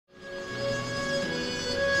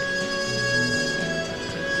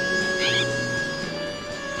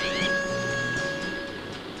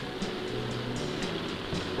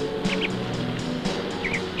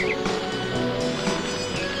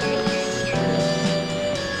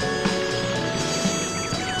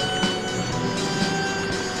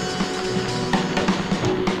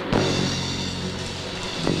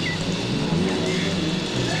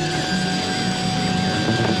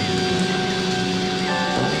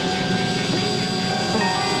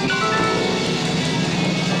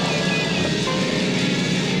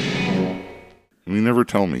never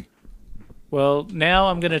tell me. Well, now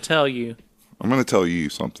I'm going to tell you. I'm going to tell you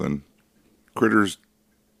something. Critters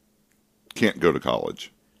can't go to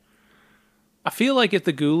college. I feel like if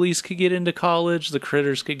the ghoulies could get into college, the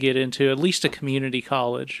critters could get into at least a community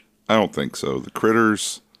college. I don't think so. The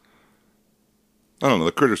critters... I don't know.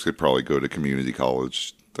 The critters could probably go to community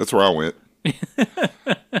college. That's where I went.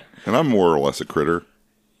 And I'm more or less a critter.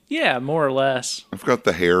 Yeah, more or less. I've got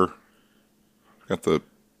the hair. I've got the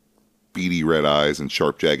beady red eyes and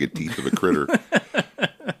sharp, jagged teeth of a critter.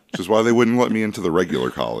 Which is why they wouldn't let me into the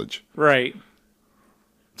regular college. Right.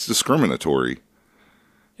 It's discriminatory.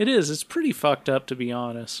 It is. It's pretty fucked up, to be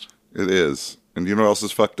honest. It is. And you know what else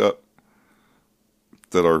is fucked up?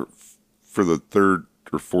 That our, for the third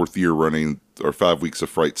or fourth year running, our 5 weeks of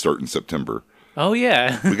fright start in September. Oh,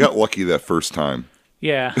 yeah. We got lucky that first time.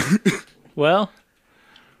 Yeah. Well,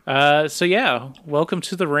 so yeah, welcome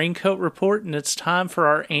to the Raincoat Report, and it's time for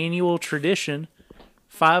our annual tradition,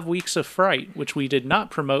 5 weeks of fright, which we did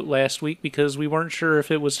not promote last week because we weren't sure if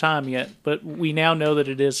it was time yet, but we now know that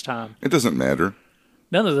it is time. It doesn't matter.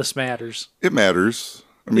 None of this matters. It matters.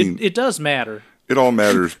 I mean, it does matter. It all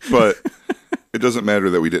matters, but it doesn't matter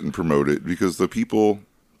that we didn't promote it because the people,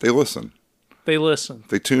 they listen. They listen.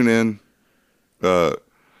 They tune in. We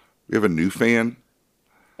have a new fan.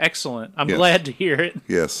 Excellent. I'm glad to hear it.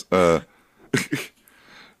 Yes. You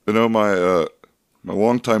know, my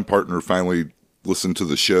longtime partner finally listened to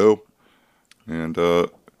the show, and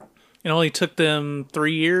it only took them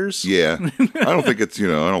 3 years. Yeah. I don't think it's, I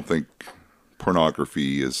don't think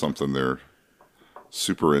pornography is something they're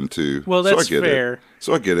super into. Well, that's fair.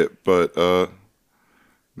 So I get it, but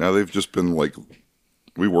now they've just been like,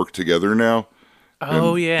 we work together now.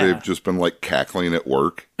 Oh, yeah. They've just been like cackling at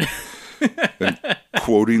work and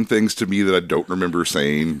quoting things to me that I don't remember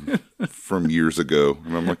saying from years ago.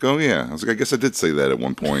 And I'm like, oh, yeah. I was like, I guess I did say that at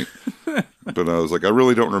one point. But I was like, I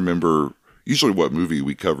really don't remember usually what movie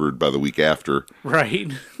we covered by the week after.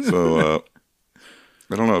 Right. So,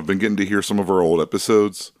 I don't know. I've been getting to hear some of our old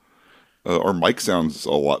episodes. Our mic sounds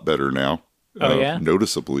a lot better now. Oh, yeah?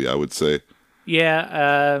 Noticeably, I would say.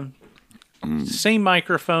 Yeah. Same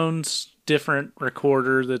microphones, different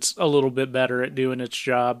recorder that's a little bit better at doing its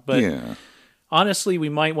job. But yeah. Honestly, we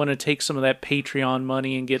might want to take some of that Patreon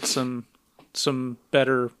money and get some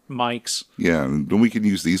better mics. Yeah, and then we can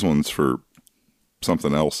use these ones for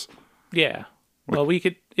something else. Yeah. Well, we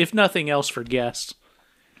could, if nothing else, for guests.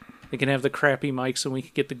 They can have the crappy mics and we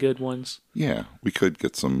could get the good ones. Yeah, we could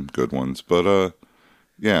get some good ones. But,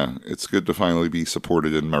 yeah, it's good to finally be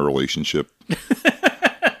supported in my relationship.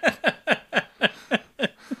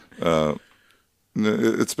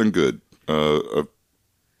 It's been good.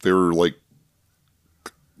 They were, like,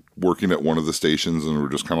 working at one of the stations and were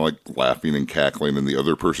just kind of, like, laughing and cackling, and the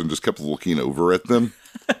other person just kept looking over at them.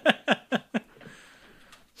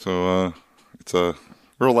 So,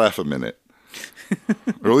 we're a laugh a minute.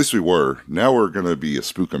 Or at least we were. Now we're going to be a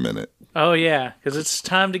spook a minute. Oh, yeah, because it's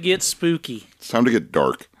time to get spooky. It's time to get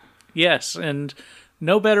dark. Yes, and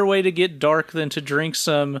no better way to get dark than to drink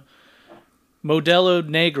some Modelo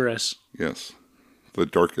Negras. Yes. The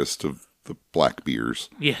darkest of the black beers.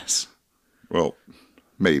 Yes. Well,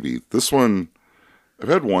 maybe. This one, I've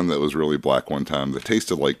had one that was really black one time that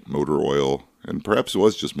tasted like motor oil, and perhaps it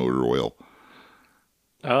was just motor oil.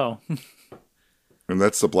 Oh. And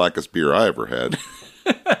that's the blackest beer I ever had.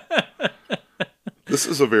 This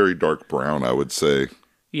is a very dark brown, I would say.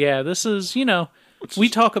 Yeah, this is, we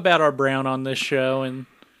talk about our brown on this show, and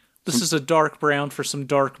this is a dark brown for some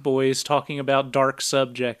dark boys talking about dark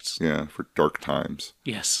subjects. Yeah, for dark times.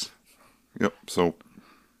 Yes. Yep, so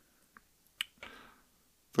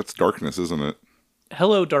that's darkness, isn't it?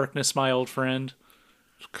 Hello, darkness, my old friend.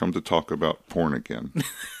 Come to talk about porn again.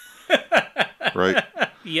 Right?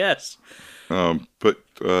 Yes. But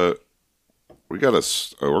we're going to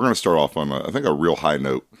start off on, I think, a real high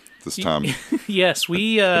note this time. Yes,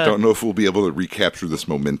 we... I don't know if we'll be able to recapture this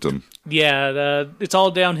momentum. Yeah, it's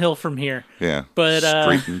all downhill from here. Yeah, but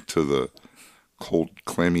straight into the cold,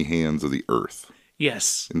 clammy hands of the earth.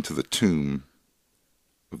 Yes. Into the tomb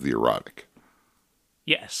of the erotic.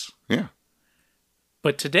 Yes. Yeah.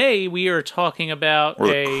 But today we are talking about or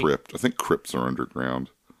the crypt. I think crypts are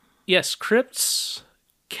underground. Yes, crypts,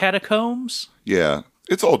 catacombs. Yeah,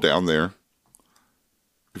 it's all down there.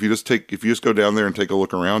 If you just go down there and take a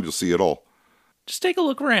look around, you'll see it all. Just take a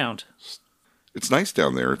look around. It's nice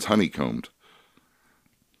down there. It's honeycombed.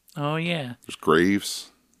 Oh, yeah. There's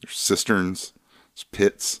graves. There's cisterns. There's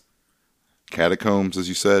pits. Catacombs, as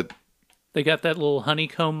you said. They got that little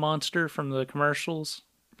honeycomb monster from the commercials.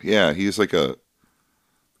 Yeah, he's like a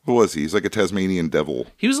What was he? He's like a Tasmanian devil.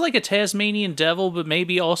 He was like a Tasmanian devil, but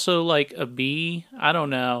maybe also like a bee. I don't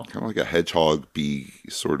know. Kind of like a hedgehog bee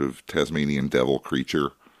sort of Tasmanian devil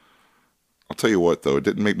creature. I'll tell you what, though, it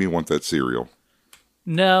didn't make me want that cereal.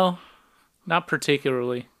 No, not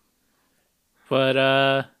particularly.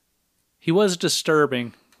 But he was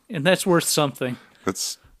disturbing, and that's worth something.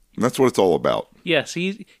 That's what it's all about. Yes,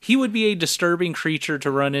 he would be a disturbing creature to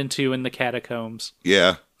run into in the catacombs.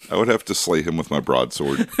 Yeah, I would have to slay him with my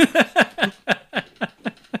broadsword.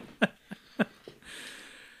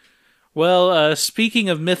 Well, speaking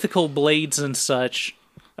of mythical blades and such,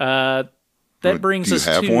 that brings us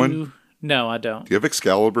to... Do you have one? No, I don't. Do you have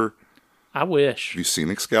Excalibur? I wish. Have you seen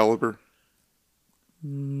Excalibur?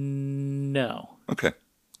 No. Okay.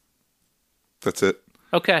 That's it.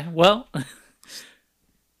 Okay, well...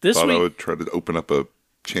 This Thought week, I would try to open up a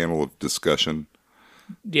channel of discussion.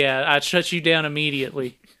 Yeah, I'd shut you down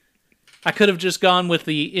immediately. I could have just gone with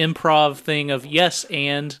the improv thing of yes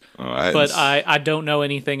and, but I don't know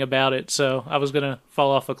anything about it, so I was going to fall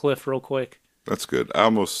off a cliff real quick. That's good. I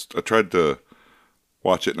tried to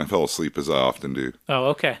watch it and I fell asleep as I often do. Oh,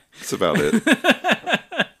 okay. That's about it.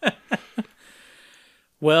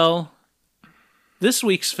 Well, this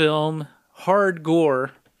week's film,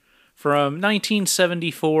 Hardgore, from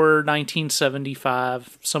 1974,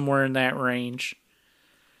 1975, somewhere in that range.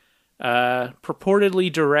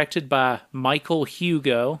 Purportedly directed by Michael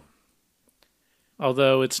Hugo,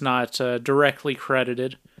 although it's not directly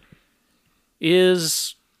credited,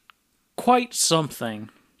 is quite something.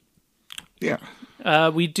 Yeah.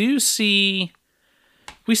 We see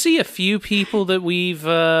a few people that we've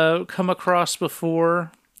come across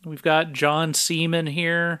before. We've got John Seaman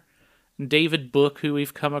here, and David Book, who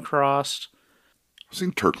we've come across. I've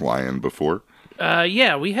seen Turk Lion before.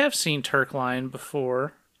 Yeah, we have seen Turk Lion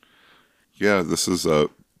before. Yeah, this is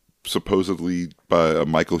supposedly by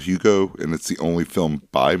Michael Hugo, and it's the only film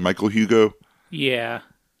by Michael Hugo. Yeah.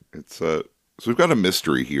 It's so we've got a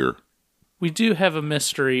mystery here. We do have a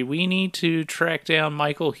mystery. We need to track down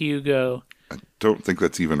Michael Hugo. I don't think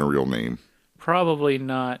that's even a real name. Probably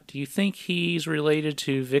not. Do you think he's related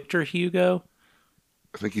to Victor Hugo?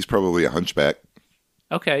 I think he's probably a hunchback.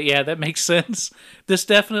 Okay, yeah, that makes sense. This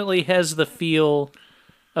definitely has the feel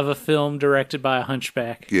of a film directed by a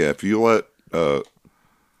hunchback. Yeah, if you let the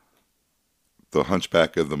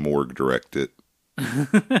Hunchback of the Morgue direct it,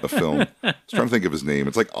 a film. I was trying to think of his name.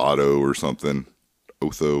 It's like Otto or something.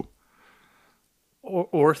 Otho.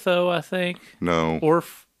 Ortho, I think. No.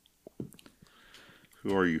 Orf.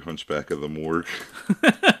 Who are you, Hunchback of the Morgue?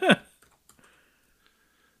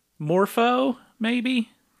 Morpho, maybe?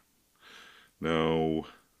 No.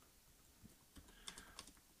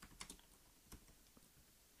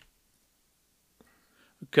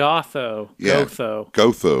 Gotho. Yeah. Gotho.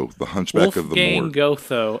 Gotho, the Hunchback of the Morgue.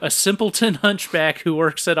 Gotho, a simpleton hunchback who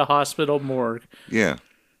works at a hospital morgue. Yeah.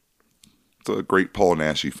 It's a great Paul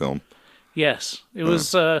Naschy film. Yes. It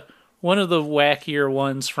was one of the wackier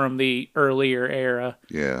ones from the earlier era.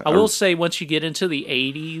 Yeah. I will say, once you get into the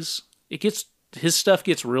 80s, his stuff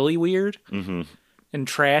gets really weird and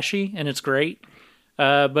trashy, and it's great.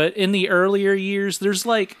 But in the earlier years, there's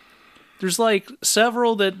like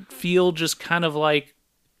several that feel just kind of like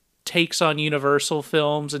takes on Universal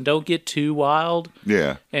films and don't get too wild.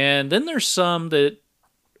 Yeah. And then there's some that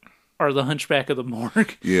are the Hunchback of the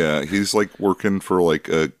Morgue. Yeah, he's like working for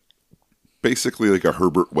basically like a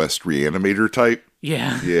Herbert West Reanimator type.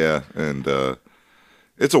 Yeah. Yeah, and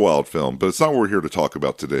it's a wild film, but it's not what we're here to talk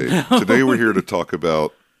about today. No. Today we're here to talk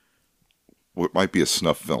about what might be a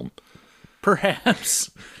snuff film.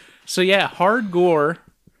 Perhaps. So yeah, Hardgore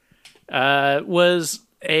was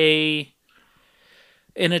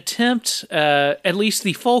an attempt, at least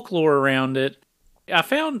the folklore around it. I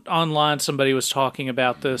found online somebody was talking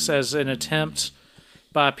about this as an attempt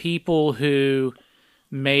by people who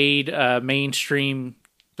made mainstream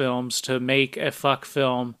films to make a fuck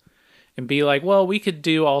film and be like, well, we could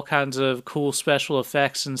do all kinds of cool special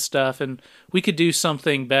effects and stuff, and we could do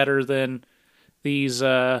something better than these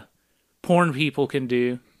porn people can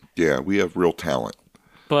do. Yeah, we have real talent.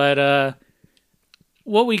 But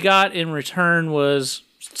what we got in return was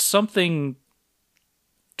something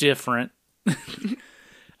different.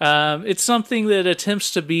 It's something that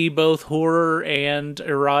attempts to be both horror and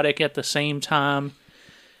erotic at the same time.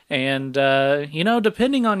 And,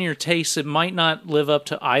 depending on your taste, it might not live up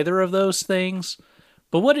to either of those things.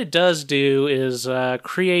 But what it does do is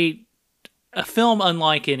create a film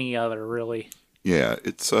unlike any other, really. Yeah,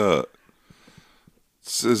 it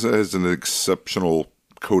has an exceptional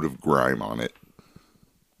coat of grime on it.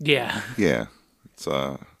 Yeah. Yeah. It's,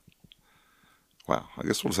 wow, I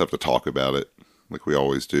guess we'll just have to talk about it. like we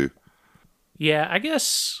always do. Yeah, I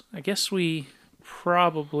guess we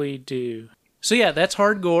probably do. So yeah, that's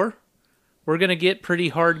Hardgore. We're going to get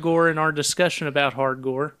pretty hardcore in our discussion about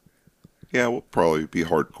Hardgore. Yeah, we'll probably be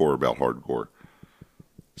hardcore about Hardgore.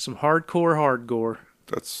 Some hardcore.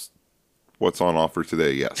 That's what's on offer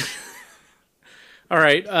today, yes. All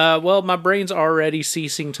right. Well, my brain's already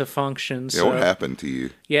ceasing to function. Yeah, what happened to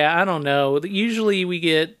you? Yeah, I don't know. Usually we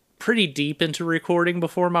get pretty deep into recording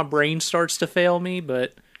before my brain starts to fail me,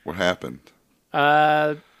 but... What happened?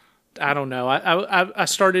 I don't know. I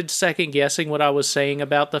started second guessing what I was saying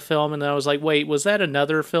about the film, and then I was like, wait, was that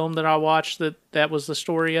another film that I watched that was the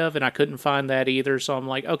story of? And I couldn't find that either, so I'm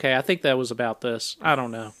like, okay, I think that was about this. I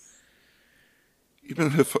don't know. You've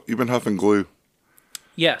been huffing glue.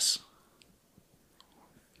 Yes.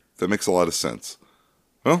 That makes a lot of sense.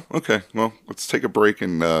 Well, okay. Well, let's take a break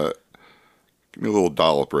and give me a little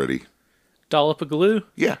dollop ready. Dollop of glue?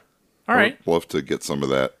 Yeah. All right. I'd love to get some of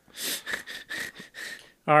that.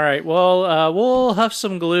 All right, well, we'll huff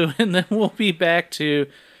some glue, and then we'll be back to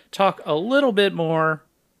talk a little bit more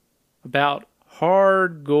about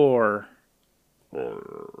Hardgore.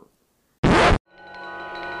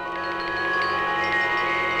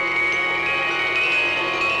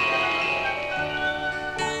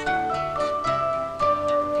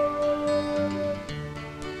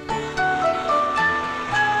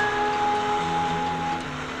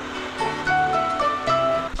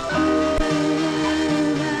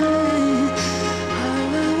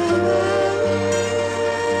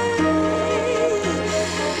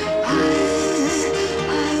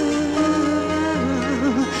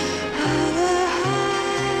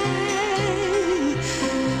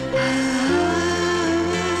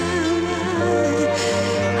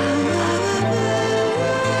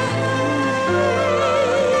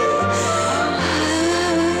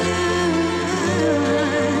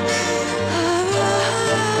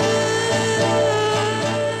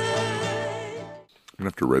 I'm going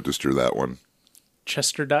to have to register that one.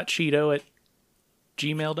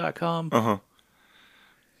 Chester.cheeto@gmail.com.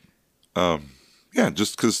 Yeah,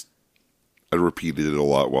 just because I repeated it a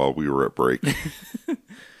lot while we were at break.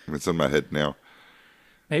 It's in my head now.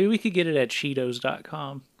 Maybe we could get it at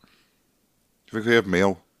Cheetos.com. Do you think they have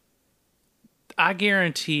mail? I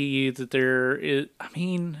guarantee you that there is... I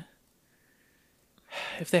mean,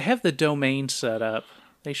 if they have the domain set up,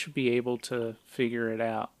 they should be able to figure it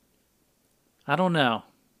out. I don't know.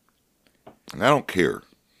 And I don't care.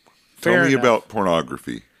 Fair Tell me enough. about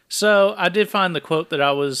pornography. So I did find the quote that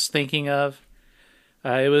I was thinking of.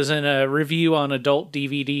 It was in a review on Adult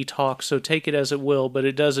DVD Talk, so take it as it will, but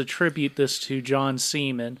it does attribute this to John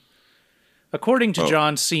Seaman. According to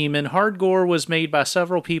John Seaman, Hardgore was made by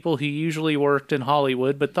several people who usually worked in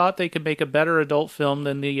Hollywood, but thought they could make a better adult film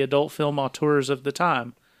than the adult film auteurs of the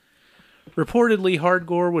time. Reportedly,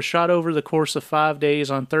 Hardgore was shot over the course of 5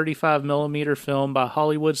 days on 35mm film by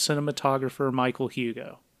Hollywood cinematographer Michael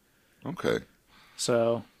Hugo. Okay.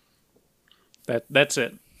 So, that's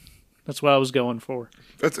it. That's what I was going for.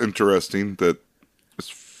 That's interesting that, as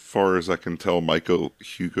far as I can tell, Michael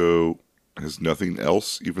Hugo has nothing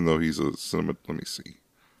else, even though he's a let me see.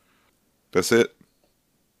 That's it?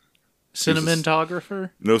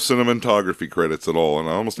 Cinematographer? No cinematography credits at all, and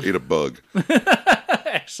I almost ate a bug.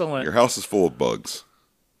 Excellent. Your house is full of bugs.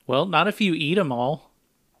 Well, not if you eat them all.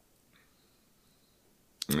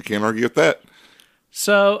 I can't argue with that.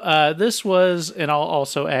 So, this was, and I'll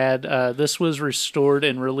also add, this was restored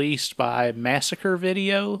and released by Massacre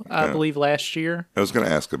Video, I believe, last year. I was going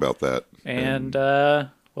to ask about that. And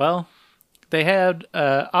well, they had,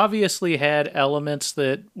 obviously had elements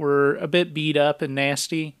that were a bit beat up and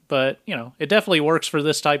nasty, but, you know, it definitely works for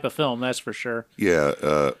this type of film, that's for sure.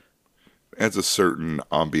 Yeah, adds a certain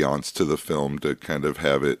ambiance to the film to kind of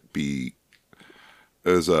have it be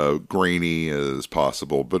as grainy as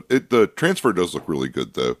possible. But the transfer does look really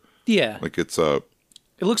good, though. Yeah. Like it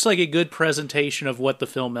looks like a good presentation of what the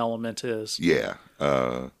film element is. Yeah.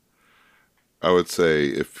 I would say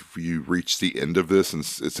if you reach the end of this and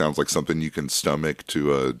it sounds like something you can stomach,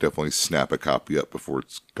 to definitely snap a copy up before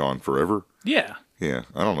it's gone forever. Yeah. Yeah.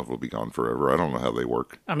 I don't know if it'll be gone forever. I don't know how they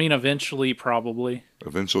work. I mean, eventually, probably.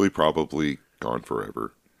 Eventually, probably gone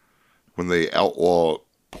forever. When they outlaw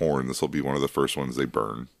porn, this will be one of the first ones they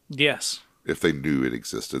burn. Yes. If they knew it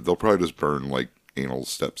existed. They'll probably just burn like Anal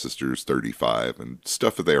Stepsisters 35 and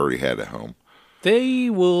stuff that they already had at home. They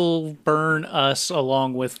will burn us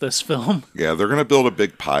along with this film. Yeah, they're going to build a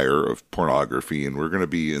big pyre of pornography, and we're going to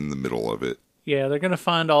be in the middle of it. Yeah, they're going to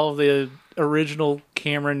find all of the original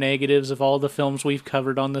camera negatives of all the films we've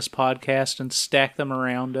covered on this podcast and stack them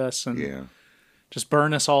around us and just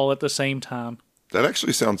burn us all at the same time. That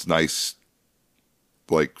actually sounds nice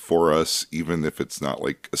like, for us, even if it's not,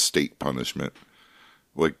 like, a state punishment.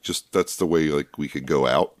 Like, just, that's the way, like, we could go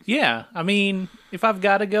out. Yeah, I mean, if I've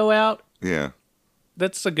got to go out, Yeah.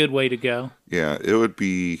 that's a good way to go. Yeah, it would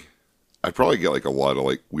be... I'd probably get, like, a lot of,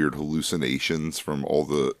 like, weird hallucinations from all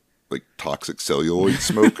the, like, toxic celluloid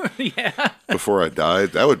smoke Yeah. before I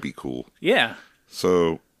died. That would be cool. Yeah.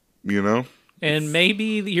 So, you know... And maybe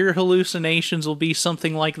your hallucinations will be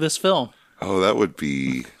something like this film. Oh, that would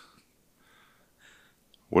be...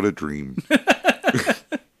 What a dream.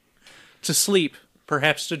 To sleep,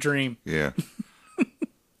 perhaps to dream. Yeah.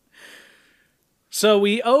 So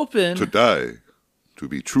we open... To die. To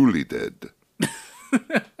be truly dead.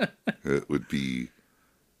 It would be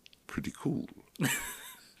pretty cool. I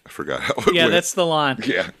forgot how it went. Yeah, that's the line.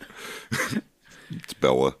 Yeah. It's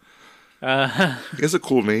Bella. He has a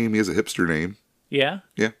cool name. He has a hipster name. Yeah?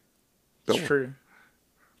 Yeah. Bella. It's true.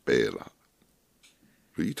 Bella.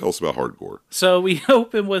 But you tell us about Hardgore. So we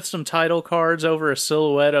open with some title cards over a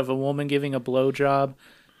silhouette of a woman giving a blowjob.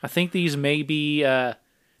 I think these may be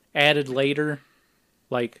added later,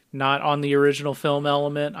 like not on the original film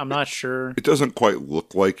element. I'm not sure. It doesn't quite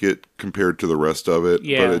look like it compared to the rest of it,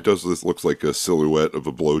 Yeah. but it does. This looks like a silhouette of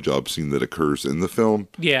a blowjob scene that occurs in the film.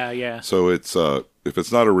 Yeah, yeah. So it's if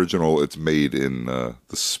it's not original, it's made in the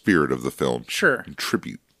spirit of the film. Sure. In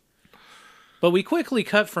tribute. But we quickly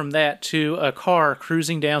cut from that to a car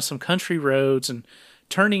cruising down some country roads and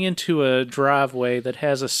turning into a driveway that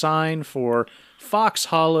has a sign for Fox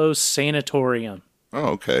Hollow's Sanatorium. Oh,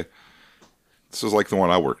 okay. This is like the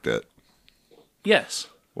one I worked at. Yes.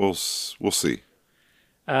 We'll see.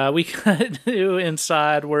 We cut to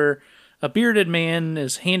inside where a bearded man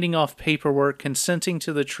is handing off paperwork consenting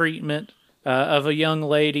to the treatment of a young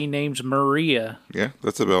lady named Maria. Yeah,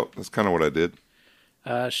 that's kind of what I did.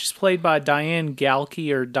 She's played by Diane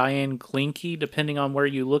Galkey or Diane Glinky, depending on where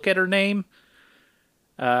you look at her name.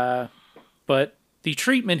 But the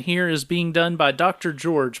treatment here is being done by Dr.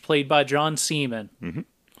 George, played by John Seaman. Mm-hmm.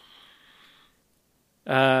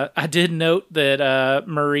 I did note that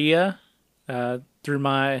Maria, through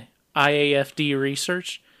my IAFD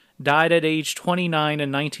research, died at age 29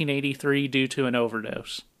 in 1983 due to an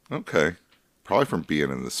overdose. Okay. Probably from being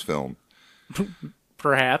in this film.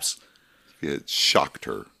 Perhaps. It shocked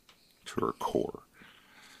her to her core.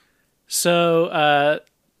 So,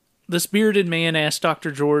 this bearded man asked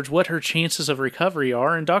Dr. George what her chances of recovery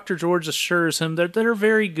are, and Dr. George assures him that they're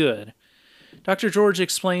very good. Dr. George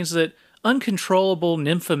explains that uncontrollable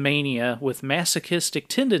nymphomania with masochistic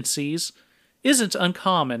tendencies isn't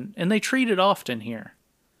uncommon, and they treat it often here.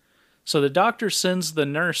 So the doctor sends the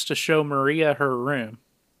nurse to show Maria her room.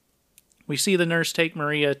 We see the nurse take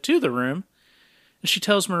Maria to the room, and she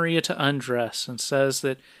tells Maria to undress and says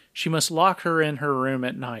that she must lock her in her room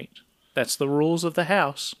at night. That's the rules of the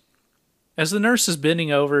house. As the nurse is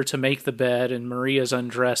bending over to make the bed and Maria's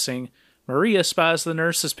undressing, Maria spies the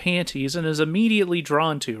nurse's panties and is immediately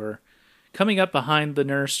drawn to her, coming up behind the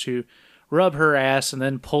nurse to rub her ass and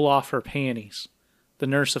then pull off her panties. The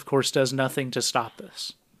nurse, of course, does nothing to stop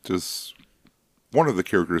this. Just one of the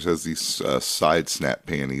characters has these side snap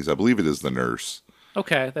panties. I believe it is the nurse.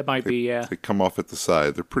 Okay, that might be, yeah. They come off at the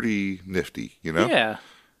side. They're pretty nifty, you know? Yeah.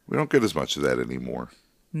 We don't get as much of that anymore.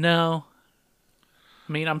 No.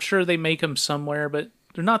 I mean, I'm sure they make them somewhere, but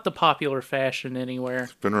they're not the popular fashion anywhere.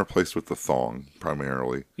 It's been replaced with the thong,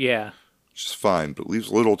 primarily. Yeah. Which is fine, but leaves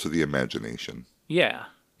little to the imagination. Yeah.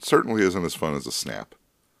 It certainly isn't as fun as a snap.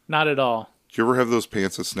 Not at all. Do you ever have those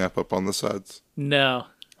pants that snap up on the sides? No.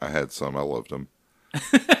 I had some. I loved them.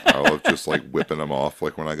 I loved just like whipping them off.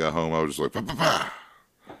 Like when I got home, I was just like, bah, bah, bah.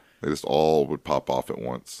 They just all would pop off at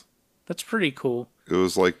once. That's pretty cool. It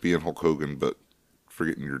was like being Hulk Hogan, but for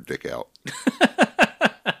getting your dick out.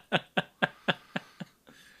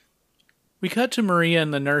 We cut to Maria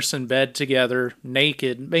and the nurse in bed together,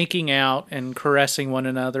 naked, making out and caressing one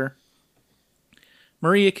another.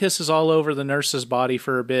 Maria kisses all over the nurse's body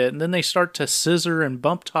for a bit, and then they start to scissor and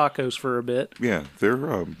bump tacos for a bit. Yeah, they're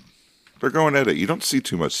going at it. You don't see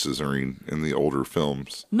too much scissoring in the older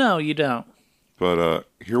films. No, you don't. But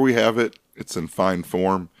here we have it. It's in fine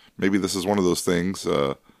form. Maybe this is one of those things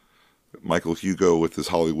Michael Hugo, with his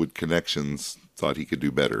Hollywood connections, thought he could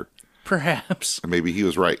do better. Perhaps. And maybe he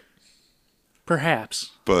was right.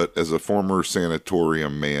 Perhaps. But as a former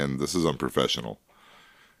sanatorium man, this is unprofessional.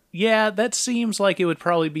 Yeah, that seems like it would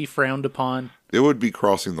probably be frowned upon. It would be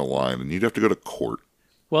crossing the line, and you'd have to go to court.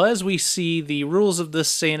 Well, as we see, the rules of this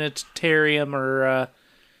sanitarium are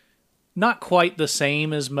not quite the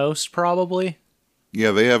same as most, probably.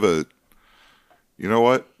 Yeah, they have you know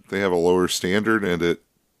what? They have a lower standard, and it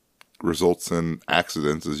results in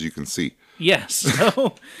accidents, as you can see. Yes,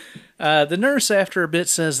 so The nurse, after a bit,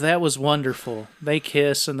 says that was wonderful. They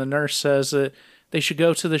kiss, and the nurse says that they should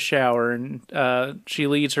go to the shower, and she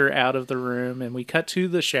leads her out of the room, and we cut to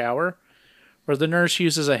the shower, where the nurse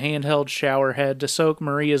uses a handheld shower head to soak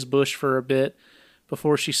Maria's bush for a bit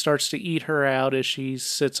before she starts to eat her out as she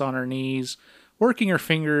sits on her knees, working her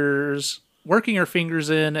fingers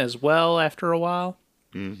in as well after a while.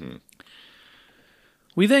 Mm-hmm.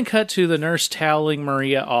 We then cut to the nurse toweling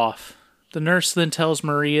Maria off. The nurse then tells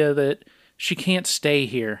Maria that she can't stay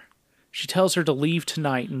here. She tells her to leave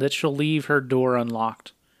tonight and that she'll leave her door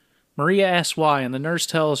unlocked. Maria asks why, and the nurse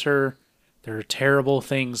tells her there are terrible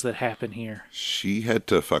things that happen here. She had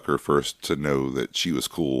to fuck her first to know that she was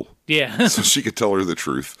cool. Yeah. So she could tell her the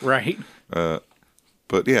truth. Right.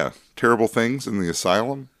 But yeah, terrible things in the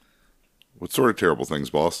asylum? What sort of terrible things,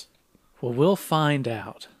 boss? Well, we'll find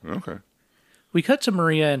out. Okay. We cut to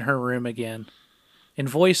Maria in her room again. In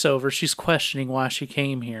voiceover, she's questioning why she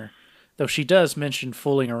came here, though she does mention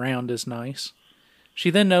fooling around is nice. She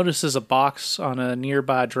then notices a box on a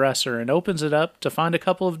nearby dresser and opens it up to find a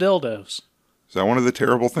couple of dildos. Is that one of the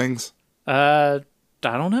terrible things? I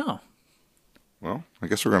don't know. Well, I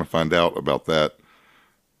guess we're going to find out about that.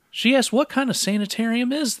 She asks, what kind of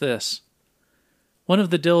sanitarium is this? One of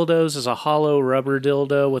the dildos is a hollow rubber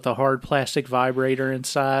dildo with a hard plastic vibrator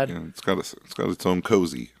inside. Yeah, it's got its own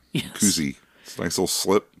cozy. Yes. Koozie. It's a nice little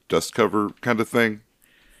slip, dust cover kind of thing.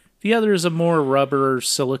 The other is a more rubber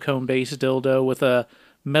silicone-based dildo with a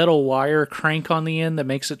metal wire crank on the end that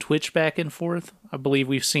makes it twitch back and forth. I believe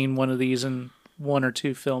we've seen one of these in one or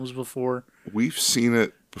two films before. We've seen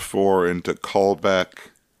it before, and to call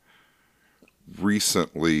back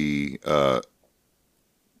recently, I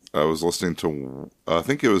was listening to, I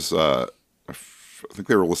think they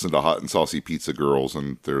were listening to Hot and Saucy Pizza Girls,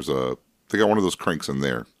 and they got one of those cranks in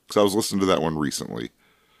there. Because I was listening to that one recently.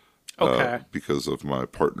 Okay. Because of my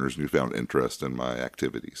partner's newfound interest in my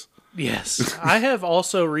activities. Yes. I have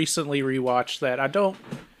also recently rewatched that.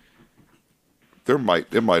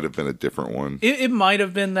 It might have been a different one. It might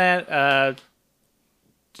have been that. I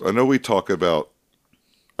know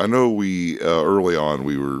early on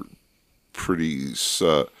we were pretty,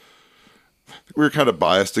 we were kind of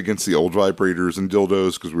biased against the old vibrators and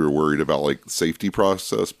dildos because we were worried about like the safety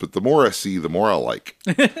process. But the more I see, the more I like.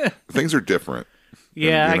 Things are different.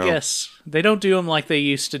 Yeah, and, I guess they don't do them like they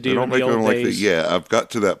used to do. They don't make them like yeah, I've got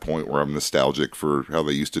to that point where I'm nostalgic for how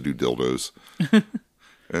they used to do dildos,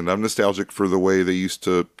 and I'm nostalgic for the way they used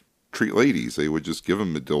to treat ladies. They would just give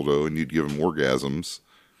them a dildo, and you'd give them orgasms.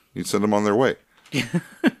 You'd send them on their way.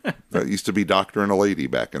 That used to be doctor and a lady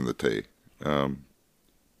back in the day, and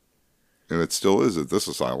it still is at this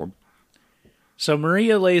asylum. So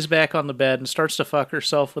Maria lays back on the bed and starts to fuck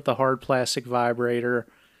herself with the hard plastic vibrator.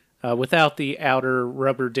 Without the outer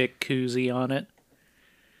rubber dick koozie on it.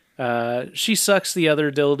 She sucks the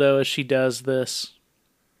other dildo as she does this.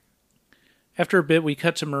 After a bit, we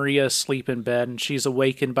cut to Maria asleep in bed, and she's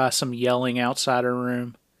awakened by some yelling outside her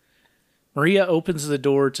room. Maria opens the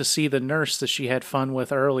door to see the nurse that she had fun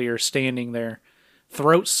with earlier standing there,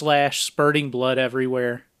 throat slashed, spurting blood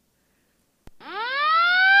everywhere.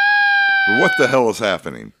 What the hell is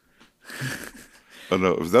happening? Oh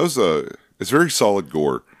no, it's very solid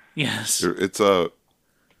gore. Yes. It's on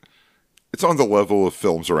the level of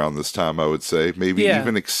films around this time, I would say. Maybe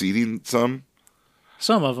even exceeding some.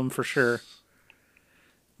 Some of them, for sure.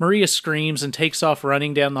 Maria screams and takes off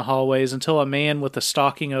running down the hallways until a man with a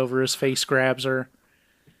stocking over his face grabs her.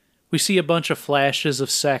 We see a bunch of flashes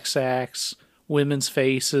of sex acts, women's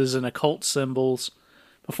faces, and occult symbols,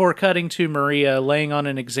 before cutting to Maria laying on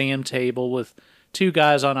an exam table with two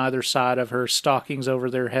guys on either side of her, stockings over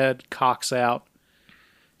their head, cocks out.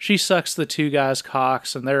 She sucks the two guys'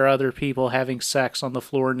 cocks, and there are other people having sex on the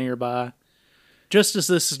floor nearby. Just as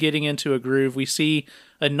this is getting into a groove, we see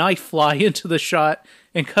a knife fly into the shot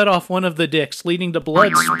and cut off one of the dicks, leading to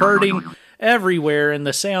blood spurting everywhere and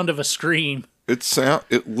the sound of a scream.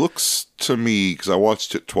 It looks to me, because I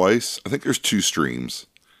watched it twice, I think there's two streams.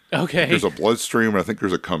 Okay. There's a blood stream, and I think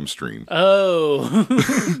there's a cum stream. Oh.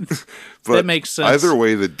 That makes sense. Either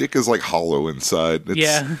way, the dick is like hollow inside.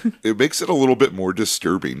 It makes it a little bit more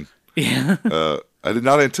disturbing. Yeah. I did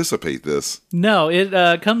not anticipate this. No,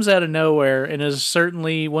 it comes out of nowhere and is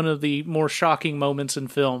certainly one of the more shocking moments in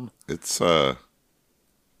film. I'm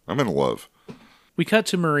in love. We cut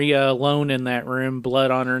to Maria alone in that room,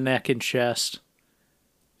 blood on her neck and chest.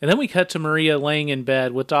 And then we cut to Maria laying in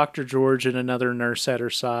bed with Dr. George and another nurse at her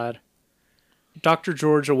side. Dr.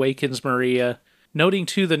 George awakens Maria, noting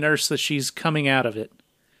to the nurse that she's coming out of it.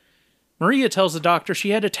 Maria tells the doctor she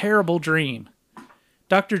had a terrible dream.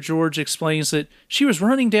 Dr. George explains that she was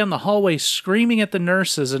running down the hallway screaming at the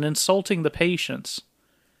nurses and insulting the patients.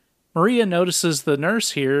 Maria notices the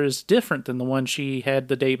nurse here is different than the one she had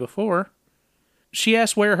the day before. She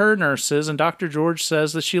asks where her nurse is, and Dr. George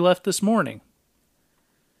says that she left this morning.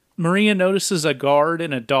 Maria notices a guard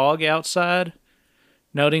and a dog outside,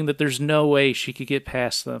 noting that there's no way she could get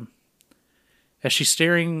past them. As she's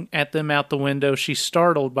staring at them out the window, she's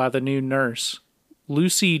startled by the new nurse,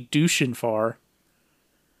 Lucy Duchenfar.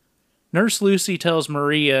 Nurse Lucy tells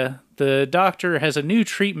Maria the doctor has a new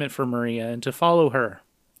treatment for Maria and to follow her.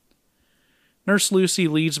 Nurse Lucy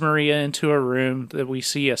leads Maria into a room that we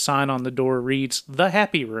see a sign on the door reads, "The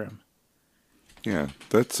Happy Room." Yeah,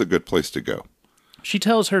 that's a good place to go. She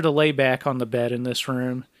tells her to lay back on the bed in this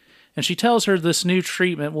room, and she tells her this new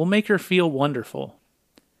treatment will make her feel wonderful.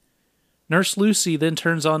 Nurse Lucy then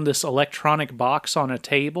turns on this electronic box on a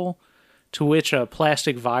table, to which a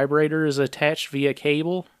plastic vibrator is attached via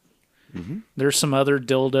cable. Mm-hmm. There's some other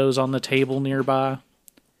dildos on the table nearby.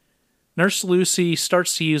 Nurse Lucy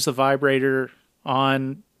starts to use the vibrator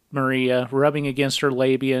on Maria, rubbing against her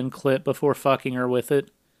labia and clit before fucking her with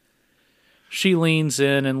it. She leans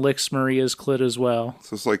in and licks Maria's clit as well.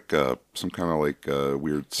 So it's like some kind of like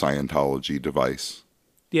weird Scientology device.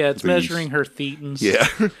 Yeah, it's measuring her thetans. Yeah.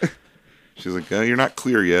 She's like, you're not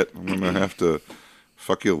clear yet. I'm going to have to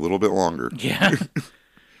fuck you a little bit longer. Yeah.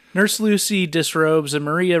 Nurse Lucy disrobes and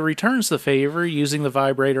Maria returns the favor using the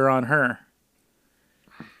vibrator on her.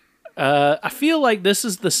 I feel like this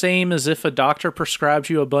is the same as if a doctor prescribed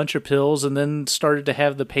you a bunch of pills and then started to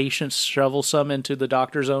have the patient shovel some into the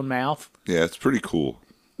doctor's own mouth. Yeah, it's pretty cool.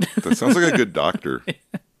 That sounds like a good doctor.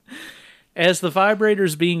 As the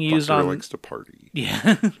vibrator's being used Doctor likes to party.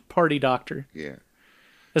 Yeah, party doctor. Yeah.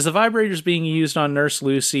 As the vibrator's being used on Nurse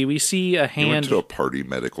Lucy, we see a hand... He went to a party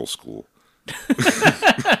medical school.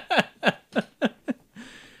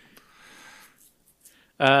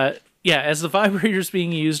 Yeah, as the vibrator's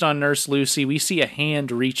being used on Nurse Lucy, we see a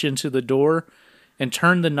hand reach into the door and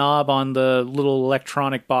turn the knob on the little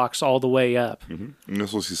electronic box all the way up. Mm-hmm. And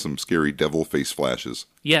this will see some scary devil face flashes.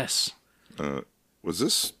 Yes. Was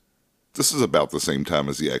this... This is about the same time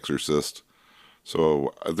as The Exorcist.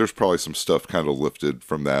 So there's probably some stuff kind of lifted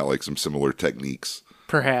from that, like some similar techniques.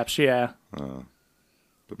 Perhaps, yeah.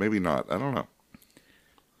 But maybe not. I don't know.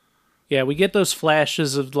 Yeah, we get those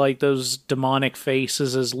flashes of like those demonic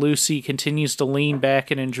faces as Lucy continues to lean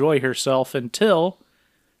back and enjoy herself until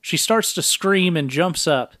she starts to scream and jumps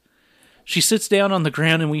up. She sits down on the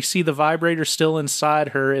ground and we see the vibrator still inside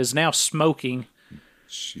her is now smoking.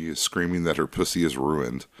 She is screaming that her pussy is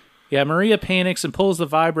ruined. Yeah, Maria panics and pulls the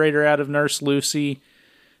vibrator out of Nurse Lucy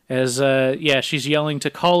as, she's yelling to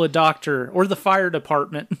call a doctor or the fire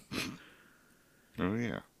department. Oh,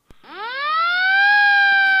 yeah.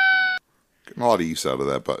 Getting a lot of use out of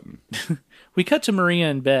that button. We cut to Maria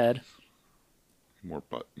in bed. More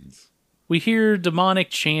buttons. We hear demonic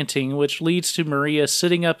chanting, which leads to Maria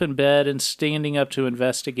sitting up in bed and standing up to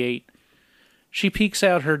investigate. She peeks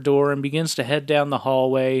out her door and begins to head down the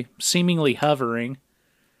hallway, seemingly hovering.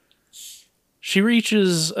 She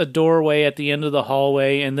reaches a doorway at the end of the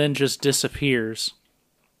hallway and then just disappears.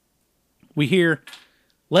 We hear,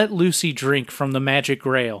 "Let Lucy drink from the magic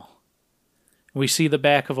grail." We see the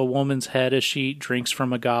back of a woman's head as she drinks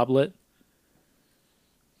from a goblet.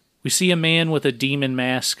 We see a man with a demon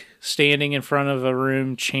mask standing in front of a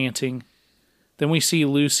room chanting. Then we see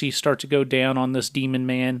Lucy start to go down on this demon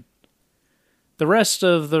man. The rest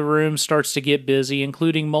of the room starts to get busy,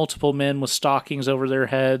 including multiple men with stockings over their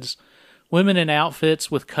heads, women in outfits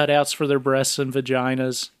with cutouts for their breasts and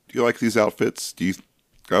vaginas. Do you like these outfits?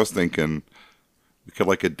 I was thinking we could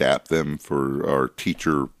like adapt them for our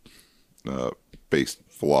teacher based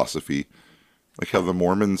philosophy. Like how the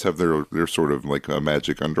Mormons have their sort of like a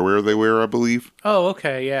magic underwear they wear, I believe. Oh,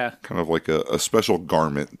 okay, yeah. Kind of like a special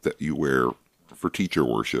garment that you wear for teacher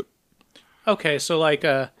worship. Okay, so like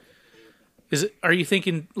are you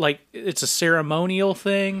thinking like it's a ceremonial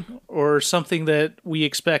thing or something that we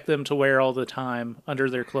expect them to wear all the time under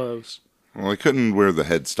their clothes? Well, they couldn't wear the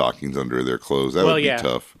head stockings under their clothes. That would be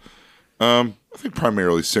tough. I think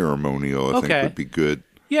primarily ceremonial, I think would be good.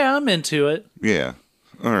 Yeah, I'm into it. Yeah.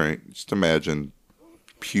 All right. Just imagine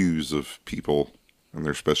pews of people in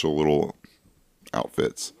their special little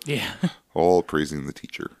outfits. Yeah. All praising the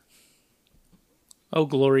teacher. Oh,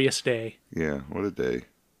 glorious day. Yeah, what a day.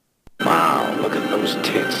 Wow, look at those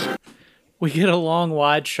tits. We get a long,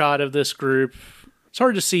 wide shot of this group. It's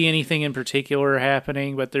hard to see anything in particular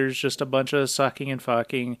happening, but there's just a bunch of sucking and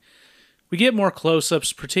fucking. We get more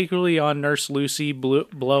close-ups, particularly on Nurse Lucy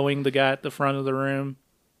blowing the guy at the front of the room.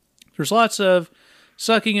 There's lots of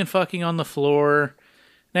sucking and fucking on the floor,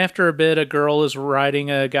 And after a bit, a girl is riding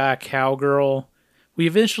a guy cowgirl. We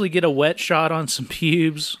eventually get a wet shot on some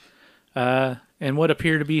pubes, and what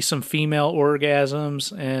appear to be some female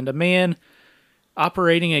orgasms, and a man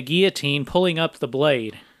operating a guillotine pulling up the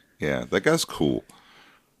blade. Yeah, that guy's cool.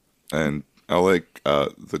 And I like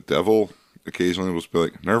the devil occasionally will be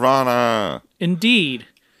like, Nirvana! Indeed.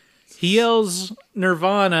 He yells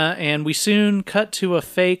Nirvana, and we soon cut to a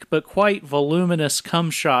fake but quite voluminous cum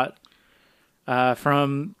shot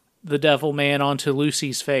from the devil man onto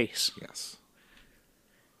Lucy's face. Yes.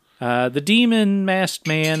 The demon masked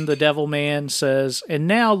man, the devil man, says, "And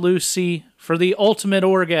now, Lucy, for the ultimate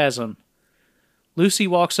orgasm." Lucy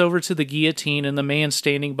walks over to the guillotine, and the man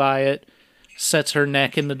standing by it sets her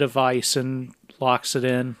neck in the device and locks it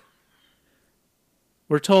in.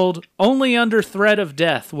 We're told, "Only under threat of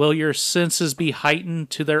death will your senses be heightened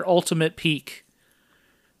to their ultimate peak."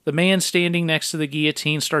 The man standing next to the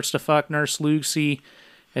guillotine starts to fuck Nurse Lucy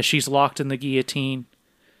as she's locked in the guillotine.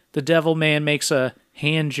 The devil man makes a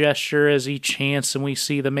hand gesture as he chants, and we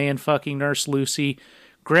see the man fucking Nurse Lucy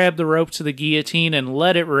grab the rope to the guillotine and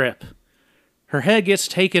let it rip. Her head gets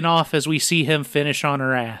taken off as we see him finish on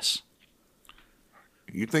her ass.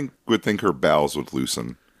 You would think her bowels would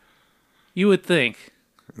loosen. You would think.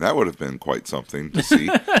 That would have been quite something to see.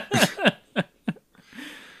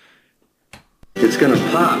 It's gonna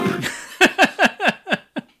pop.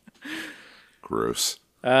 Gross.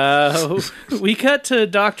 We cut to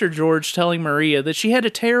Dr. George telling Maria that she had a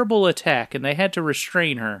terrible attack and they had to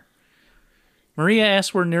restrain her. Maria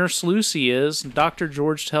asks where Nurse Lucy is, and Dr.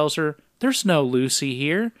 George tells her, "There's no Lucy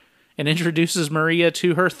here," and introduces Maria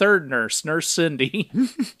to her third nurse, Nurse Cindy,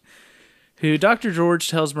 who Dr. George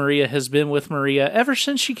tells Maria has been with Maria ever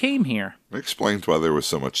since she came here. It explains why there was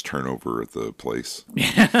so much turnover at the place.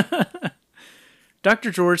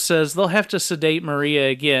 Dr. George says they'll have to sedate Maria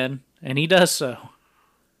again, and he does so.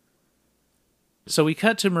 So we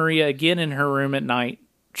cut to Maria again in her room at night.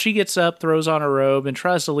 She gets up, throws on a robe, and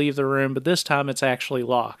tries to leave the room, but this time it's actually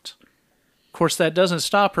locked. Of course, that doesn't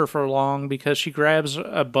stop her for long because she grabs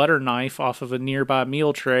a butter knife off of a nearby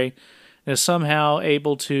meal tray and is somehow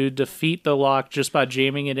able to defeat the lock just by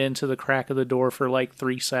jamming it into the crack of the door for like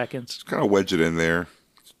 3 seconds. Just kind of wedge it in there,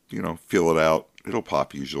 feel it out. It'll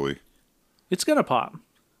pop usually. It's gonna pop.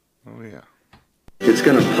 Oh, yeah. It's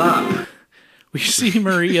gonna pop. We see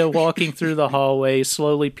Maria walking through the hallway,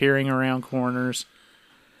 slowly peering around corners.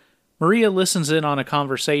 Maria listens in on a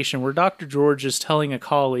conversation where Dr. George is telling a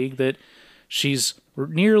colleague that she's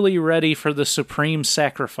nearly ready for the supreme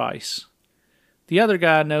sacrifice. The other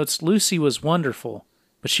guy notes Lucy was wonderful,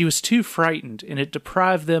 but she was too frightened, and it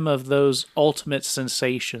deprived them of those ultimate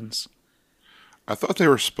sensations. I thought they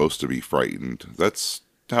were supposed to be frightened. That's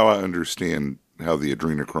how I understand how the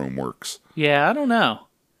adrenochrome works. Yeah, I don't know.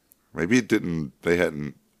 Maybe maybe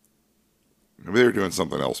they were doing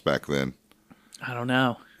something else back then. I don't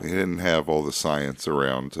know. They didn't have all the science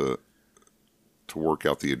around to work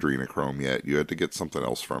out the adrenochrome yet. You had to get something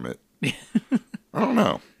else from it. I don't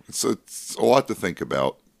know. It's a lot to think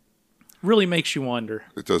about. Really makes you wonder.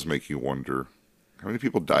 It does make you wonder. How many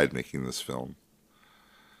people died making this film?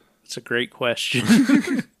 It's a great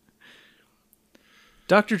question.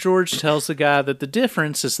 Dr. George tells the guy that the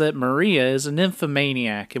difference is that Maria is a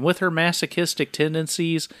nymphomaniac, and with her masochistic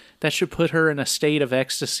tendencies, that should put her in a state of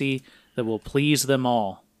ecstasy that will please them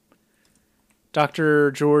all.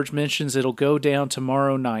 Dr. George mentions it'll go down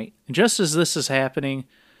tomorrow night, and just as this is happening,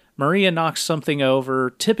 Maria knocks something over,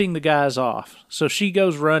 tipping the guys off. So she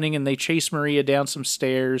goes running, and they chase Maria down some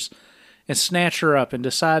stairs and snatch her up and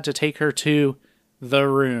decide to take her to the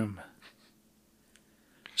room.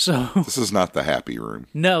 So This is not the happy room.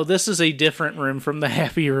 No, this is a different room from the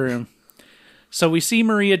happy room. So we see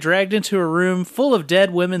Maria dragged into a room full of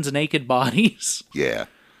dead women's naked bodies. Yeah.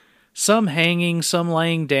 Some hanging, some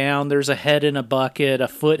laying down. There's a head in a bucket, a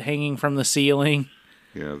foot hanging from the ceiling.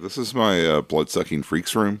 Yeah, this is my blood-sucking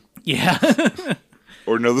freaks room. Yeah.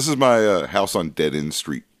 Or no, this is my house on Dead End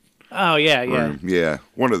Street Oh, yeah, yeah. room. Yeah,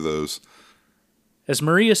 one of those. As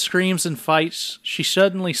Maria screams and fights, she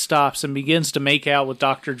suddenly stops and begins to make out with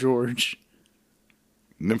Dr. George.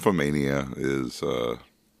 Nymphomania is...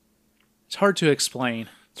 It's hard to explain.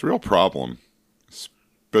 It's a real problem.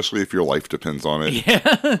 Especially if your life depends on it.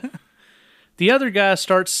 Yeah. The other guy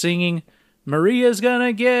starts singing, "Maria's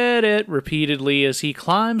gonna get it," repeatedly as he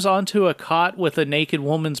climbs onto a cot with a naked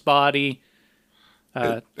woman's body.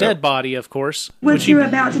 Dead body, of course. What you're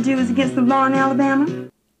about to do is against the law in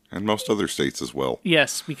Alabama? And most other states as well.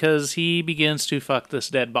 Yes, because he begins to fuck this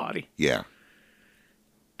dead body. Yeah.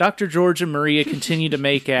 Dr. George and Maria continue to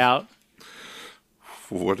make out.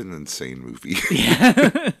 What an insane movie.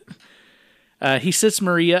 He sits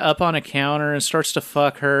Maria up on a counter and starts to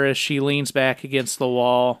fuck her as she leans back against the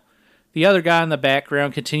wall. The other guy in the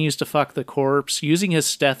background continues to fuck the corpse, using his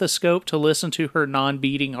stethoscope to listen to her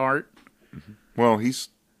non-beating heart. Well, he's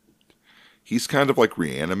kind of like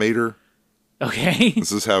Reanimator. Okay.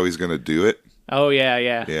 This is how he's going to do it. Oh, yeah.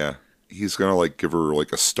 Yeah. He's going to like give her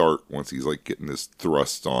like a start once he's like getting his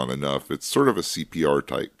thrust on enough. It's sort of a CPR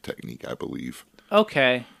type technique, I believe.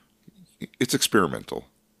 Okay. It's experimental.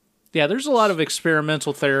 Yeah, there's a lot of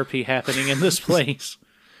experimental therapy happening in this place.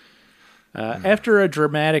 After a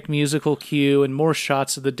dramatic musical cue and more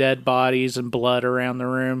shots of the dead bodies and blood around the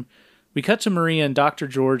room, we cut to Maria and Dr.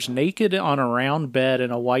 George naked on a round bed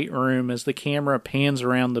in a white room as the camera pans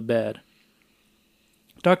around the bed.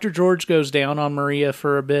 Dr. George goes down on Maria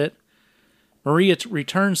for a bit. Maria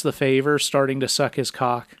returns the favor, starting to suck his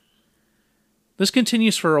cock. This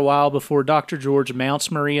continues for a while before Dr. George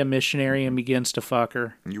mounts Maria missionary and begins to fuck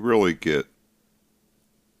her. You really get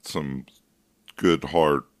some good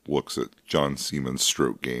hard looks at John Seaman's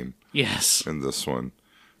stroke game. Yes. In this one.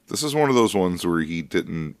 This is one of those ones where he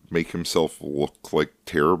didn't make himself look like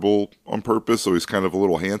terrible on purpose, so he's kind of a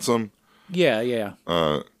little handsome. Yeah.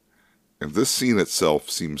 And this scene itself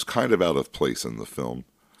seems kind of out of place in the film.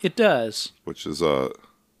 It does. Which is the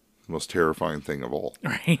most terrifying thing of all.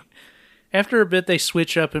 Right. After a bit, they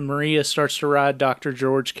switch up and Maria starts to ride Dr.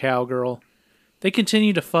 George cowgirl. They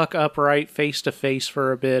continue to fuck upright, face to face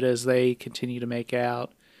for a bit as they continue to make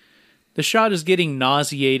out. The shot is getting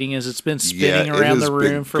nauseating as it's been spinning around the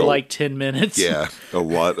room for like 10 minutes. Yeah, a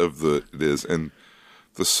lot of it is. And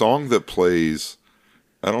the song that plays,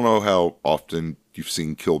 I don't know how often you've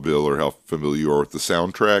seen Kill Bill or how familiar you are with the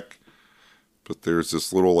soundtrack, but there's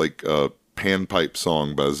this little like panpipe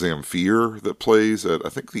song by Zamfir that plays at I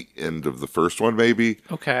think the end of the first one maybe.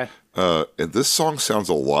 Okay. And this song sounds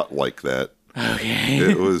a lot like that. Okay.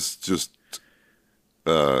 It was just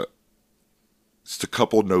a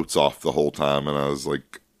couple notes off the whole time, and I was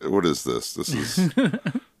like, what is this? This is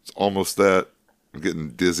it's almost that. I'm getting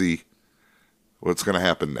dizzy. What's going to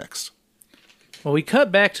happen next? Well, we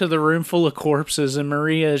cut back to the room full of corpses, and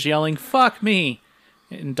Maria is yelling, "Fuck me!"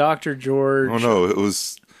 And Dr. George... Oh, no, it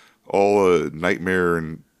was all a nightmare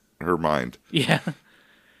in her mind. Yeah.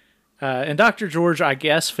 And Dr. George, I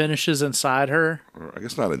guess, finishes inside her. I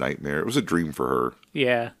guess not a nightmare. It was a dream for her.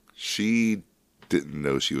 Yeah. She didn't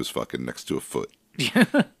know she was fucking next to a foot.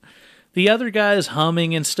 The other guy is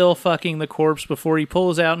humming and still fucking the corpse before he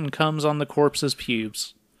pulls out and comes on the corpse's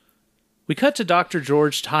pubes. We cut to Dr.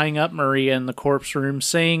 George tying up Maria in the corpse room,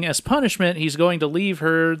 saying as punishment he's going to leave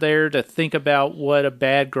her there to think about what a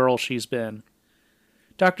bad girl she's been.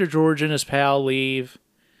 Dr. George and his pal leave,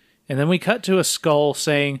 and then we cut to a skull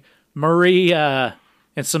saying, "Maria,"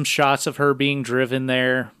 and some shots of her being driven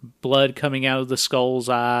there, blood coming out of the skull's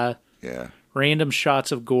eye. Yeah. Random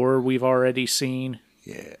shots of gore we've already seen.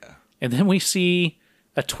 Yeah. And then we see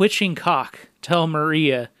a twitching cock tell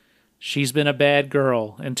Maria she's been a bad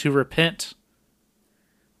girl and to repent.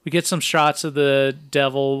 We get some shots of the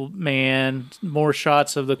devil man, more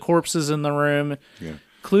shots of the corpses in the room,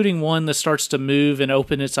 including one that starts to move and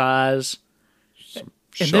open its eyes.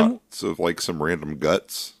 Shots of like some random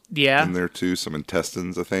guts in there too, some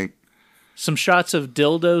intestines, I think. Some shots of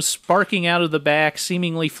dildos sparking out of the back,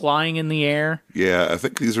 seemingly flying in the air. Yeah, I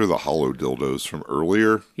think these are the hollow dildos from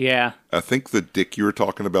earlier. Yeah. I think the dick you were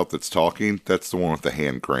talking about that's talking, that's the one with the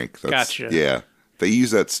hand crank. Gotcha. Yeah. They use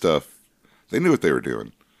that stuff. They knew what they were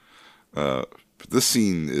doing. But this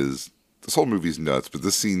whole movie's nuts, but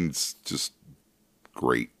this scene's just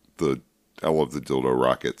great. I love the dildo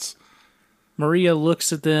rockets. Maria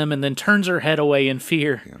looks at them and then turns her head away in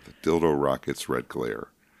fear. Yeah, the dildo rockets, red glare.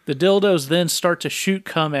 The dildos then start to shoot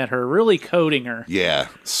cum at her, really coating her. Yeah,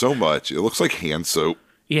 so much. It looks like hand soap.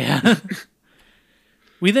 Yeah.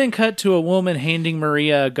 We then cut to a woman handing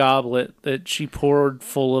Maria a goblet that she poured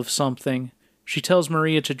full of something. She tells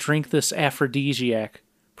Maria to drink this aphrodisiac,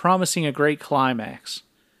 promising a great climax.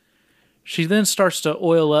 She then starts to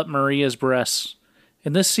oil up Maria's breasts,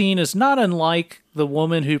 and this scene is not unlike the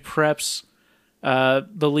woman who preps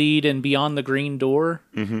the lead in Beyond the Green Door.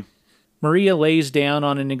 Mm-hmm. Maria lays down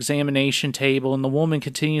on an examination table, and the woman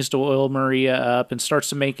continues to oil Maria up and starts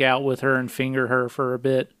to make out with her and finger her for a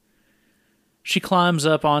bit. She climbs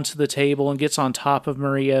up onto the table and gets on top of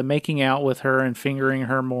Maria, making out with her and fingering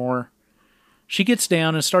her more. She gets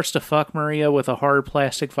down and starts to fuck Maria with a hard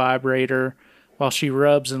plastic vibrator while she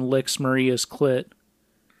rubs and licks Maria's clit.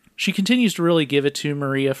 She continues to really give it to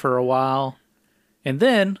Maria for a while, and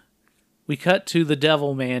then we cut to the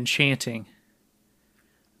devil man chanting.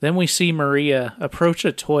 Then we see Maria approach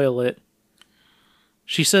a toilet.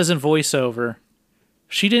 She says in voiceover,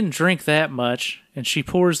 She didn't drink that much, and she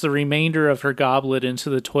pours the remainder of her goblet into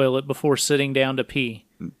the toilet before sitting down to pee.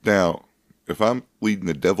 Now, if I'm leading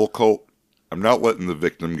a devil cult, I'm not letting the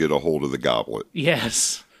victim get a hold of the goblet.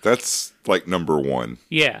 Yes. That's like number one.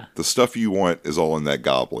 Yeah. The stuff you want is all in that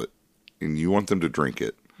goblet, and you want them to drink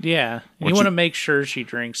it. Yeah. And you want to make sure she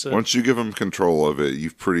drinks it. Once you give them control of it,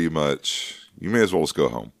 you may as well just go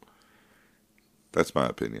home. That's my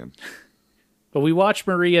opinion. But we watch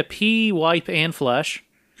Maria pee, wipe, and flush.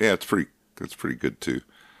 Yeah, it's pretty good too.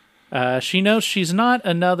 She knows she's not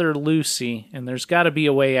another Lucy, and there's got to be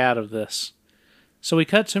a way out of this. So we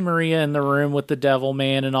cut to Maria in the room with the devil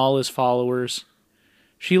man and all his followers.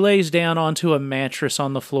 She lays down onto a mattress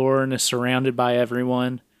on the floor and is surrounded by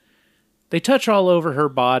everyone. They touch all over her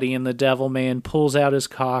body, and the devil man pulls out his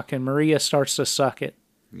cock, and Maria starts to suck it.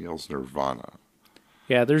 He yells nirvana.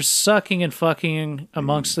 Yeah, there's sucking and fucking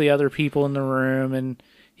amongst the other people in the room, and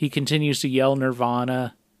he continues to yell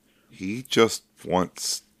nirvana. He just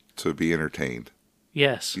wants to be entertained.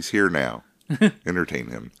 Yes. He's here now. Entertain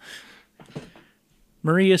him.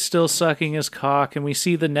 Maria's still sucking his cock, and we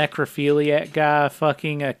see the necrophiliac guy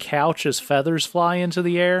fucking a couch as feathers fly into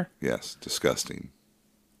the air. Yes, disgusting.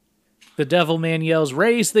 The devil man yells,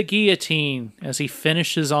 "Raise the guillotine," as he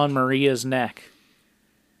finishes on Maria's neck.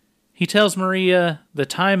 He tells Maria the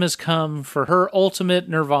time has come for her ultimate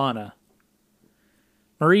nirvana.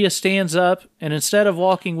 Maria stands up, and instead of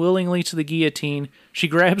walking willingly to the guillotine, she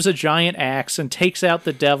grabs a giant axe and takes out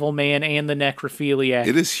the devil man and the necrophiliac.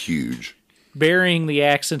 It is huge. Burying the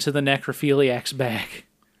axe into the necrophiliac's back.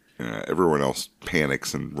 Everyone else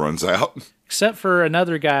panics and runs out. Except for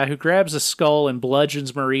another guy who grabs a skull and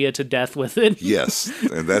bludgeons Maria to death with it. Yes,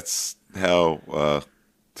 and that's how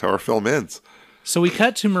our film ends. So we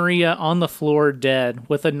cut to Maria on the floor dead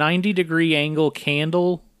with a 90-degree angle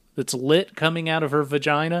candle that's lit coming out of her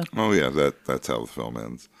vagina. Oh yeah, that's how the film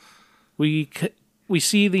ends. We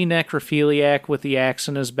see the necrophiliac with the axe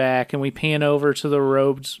in his back, and we pan over to the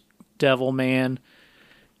robed devil man.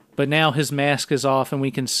 But now his mask is off, and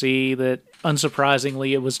we can see that,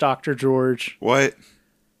 unsurprisingly, it was Dr. George. What?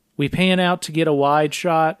 We pan out to get a wide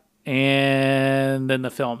shot, and then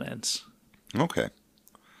the film ends. Okay.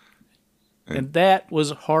 And that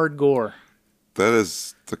was Hardgore. That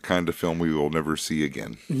is the kind of film we will never see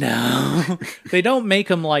again. No. They don't make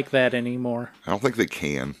them like that anymore. I don't think they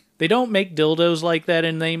can. They don't make dildos like that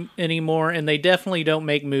anymore, and they definitely don't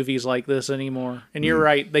make movies like this anymore. And you're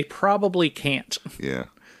right, they probably can't. Yeah.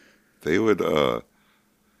 They would,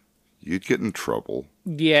 you'd get in trouble.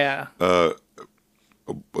 Yeah. A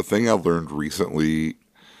thing I learned recently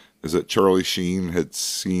is that Charlie Sheen had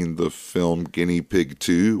seen the film Guinea Pig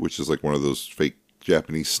 2, which is like one of those fake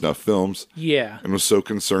Japanese snuff films. Yeah. And was so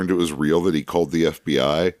concerned it was real that he called the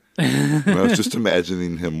FBI. And I was just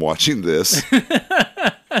imagining him watching this.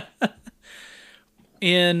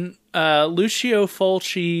 In Lucio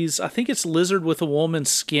Fulci's, I think it's Lizard with a Woman's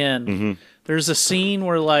Skin, there's a scene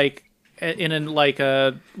where, like,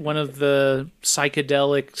 one of the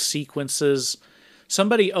psychedelic sequences,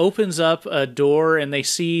 somebody opens up a door and they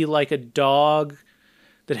see, like, a dog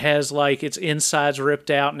that has, like, its insides ripped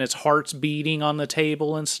out and its heart's beating on the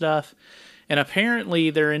table and stuff. And apparently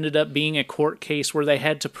there ended up being a court case where they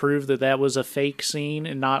had to prove that that was a fake scene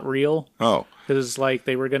and not real. Oh. Because, like,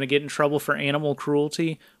 they were going to get in trouble for animal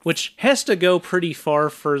cruelty, which has to go pretty far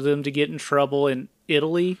for them to get in trouble in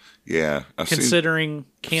Italy. Yeah. Considering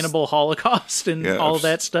cannibal holocaust and all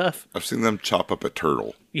that stuff. I've seen them chop up a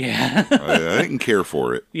turtle. Yeah. I didn't care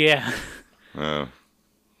for it. Yeah.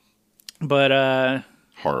 But,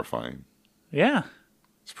 horrifying. Yeah.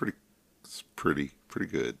 It's pretty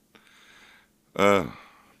good.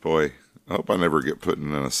 Boy, I hope I never get put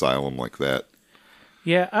in an asylum like that.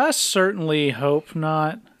 Yeah, I certainly hope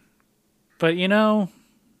not. But, you know,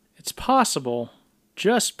 it's possible,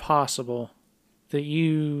 just possible, that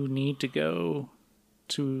you need to go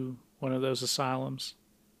to one of those asylums.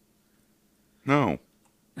 No.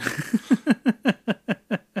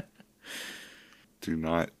 Do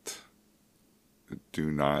not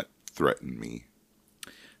threaten me.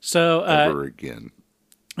 So, ever again.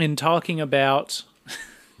 In talking about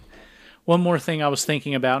one more thing I was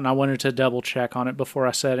thinking about, and I wanted to double check on it before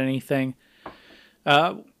I said anything.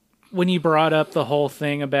 When you brought up the whole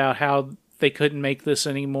thing about how they couldn't make this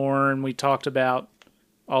anymore, and we talked about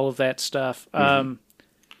all of that stuff. Did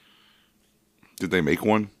they make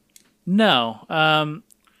one? No.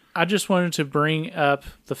 I just wanted to bring up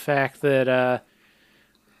the fact that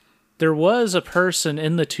there was a person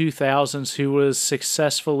in the 2000s who was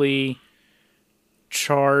successfully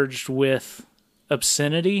charged with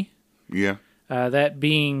obscenity. Yeah. That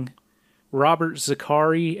being Robert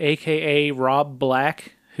Zicari, a.k.a. Rob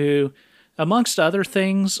Black, who, amongst other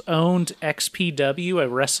things, owned XPW, a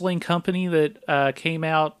wrestling company that came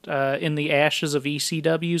out in the ashes of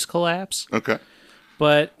ECW's collapse. Okay.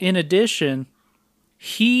 But in addition,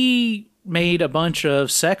 he made a bunch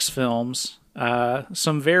of sex films,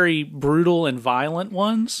 some very brutal and violent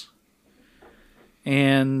ones.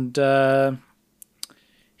 And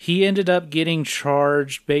he ended up getting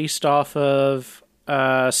charged based off of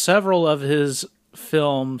several of his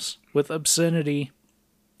films with obscenity.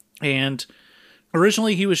 And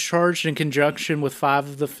originally he was charged in conjunction with 5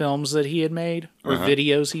 of the films that he had made, or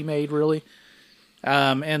videos he made, really.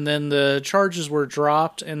 And then the charges were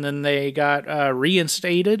dropped, and then they got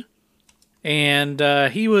reinstated. And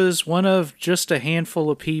he was one of just a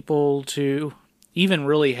handful of people to even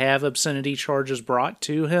really have obscenity charges brought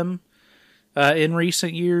to him in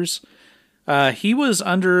recent years. He was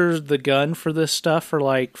under the gun for this stuff for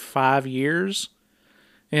like 5 years.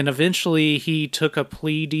 And eventually he took a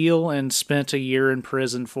plea deal and spent a year in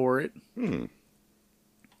prison for it.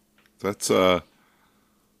 That's, I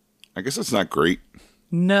guess that's not great.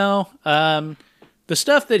 No. The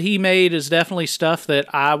stuff that he made is definitely stuff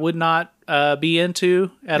that I would not be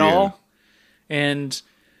into at all. And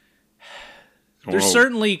there's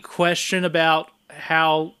certainly question about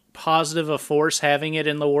how positive a force having it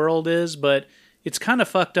in the world is, but it's kind of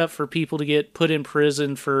fucked up for people to get put in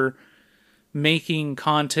prison for making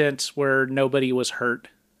content where nobody was hurt.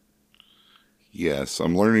 Yes,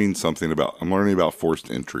 I'm learning about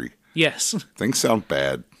forced entry. Yes. Things sound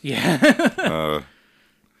bad. Yeah. I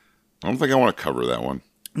don't think I want to cover that one.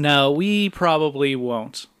 No, we probably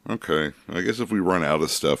won't. Okay. I guess if we run out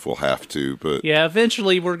of stuff, we'll have to, but... Yeah,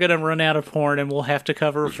 eventually we're going to run out of porn and we'll have to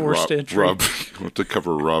cover forced entry. We'll have to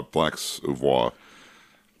cover Rob Black's oeuvre.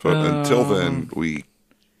 But until then, we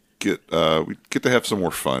get to have some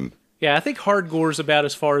more fun. Yeah, I think Hardgore's about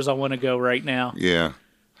as far as I want to go right now. Yeah.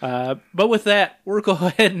 But with that, we'll go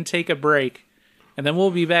ahead and take a break. And then we'll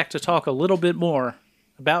be back to talk a little bit more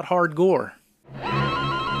about Hardgore.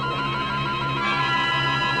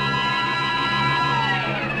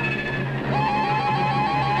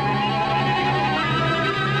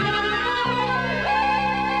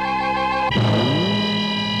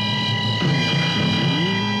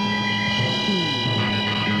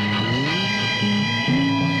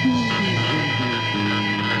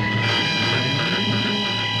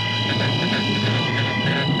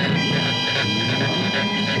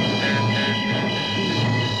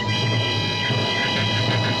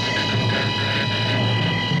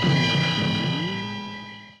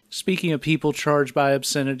 Speaking of people charged by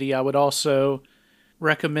obscenity, I would also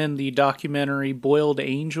recommend the documentary Boiled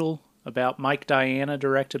Angel about Mike Diana,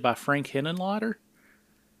 directed by Frank Henenlotter.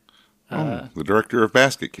 The director of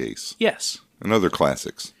Basket Case. Yes. And other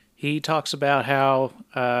classics. He talks about how,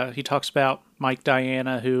 Mike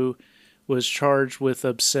Diana, who was charged with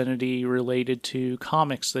obscenity related to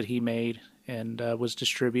comics that he made and was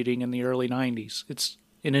distributing in the early 90s. It's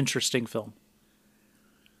an interesting film.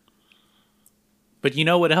 But you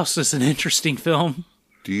know what else is an interesting film?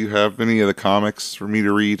 Do you have any of the comics for me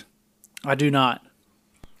to read? I do not.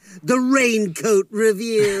 The Raincoat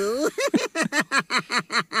Review.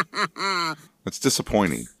 That's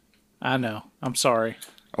disappointing. I know. I'm sorry.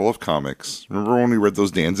 I love comics. Remember when we read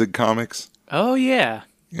those Danzig comics? Oh, yeah.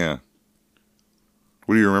 Yeah.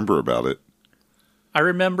 What do you remember about it? I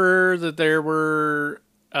remember that there were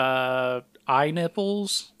eye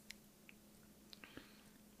nipples.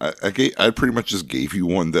 I pretty much just gave you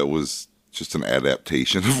one that was just an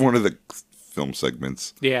adaptation of one of the film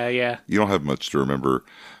segments. Yeah, yeah. You don't have much to remember.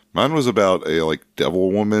 Mine was about a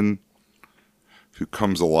devil woman who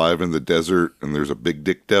comes alive in the desert, and there's a big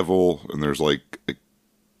dick devil, and there's a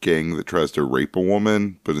gang that tries to rape a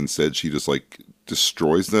woman, but instead she just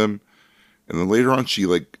destroys them. And then later on she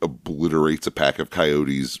obliterates a pack of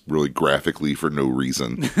coyotes really graphically for no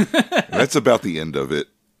reason. And that's about the end of it.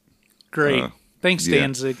 Great. Thanks, yeah.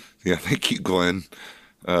 Danzig. Yeah, thank you, Glenn.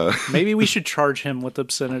 Maybe we should charge him with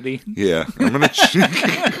obscenity. Yeah, I'm gonna.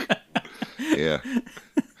 Yeah,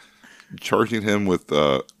 charging him with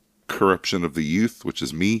corruption of the youth, which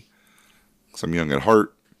is me, because I'm young at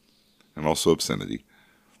heart, and also obscenity.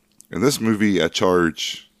 And this movie I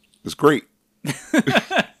charge is great.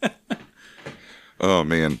 Oh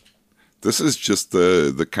man, this is just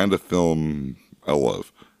the kind of film I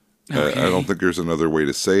love. Okay. I don't think there's another way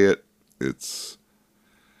to say it. It's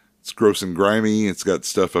gross and grimy. It's got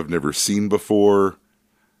stuff I've never seen before.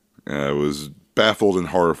 I was baffled and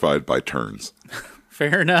horrified by turns.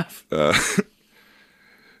 Fair enough.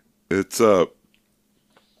 It's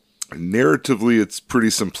narratively it's pretty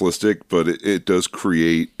simplistic, but it does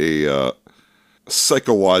create a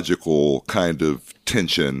psychological kind of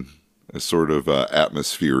tension, a sort of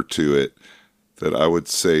atmosphere to it that I would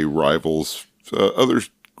say rivals other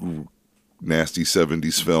nasty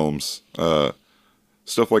 70s films.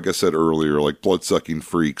 Stuff like I said earlier, like Bloodsucking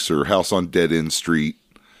Freaks or House on Dead End Street.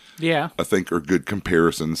 Yeah. I think are good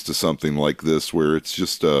comparisons to something like this, where it's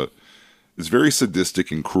just it's very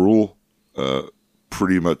sadistic and cruel,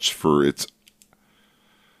 pretty much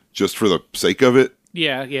just for the sake of it.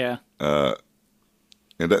 Yeah, yeah.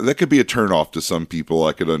 And that could be a turnoff to some people.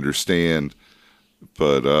 I could understand,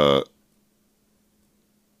 but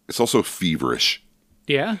it's also feverish.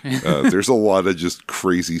 Yeah. There's a lot of just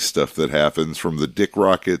crazy stuff that happens, from the dick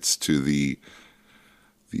rockets to the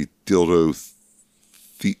dildo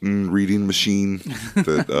Thetan reading machine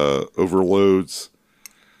that overloads.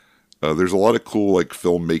 There's a lot of cool like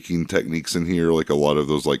filmmaking techniques in here, like a lot of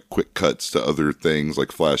those like quick cuts to other things,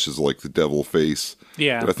 like flashes like the devil face.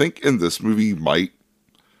 Yeah. But I think in this movie might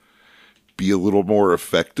be a little more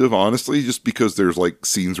effective, honestly, just because there's like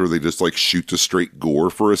scenes where they just like shoot to straight gore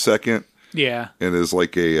for a second. Yeah. And is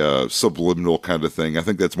like a subliminal kind of thing. I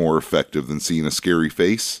think that's more effective than seeing a scary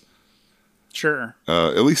face. Sure.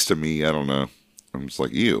 At least to me, I don't know. I'm just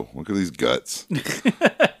like, ew, look at these guts.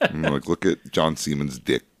 I'm like, look at John Seaman's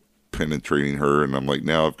dick penetrating her, and I'm like,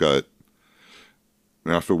 now I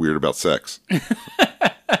feel weird about sex.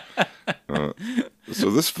 So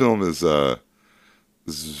this film is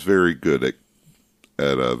very good at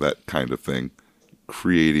that kind of thing,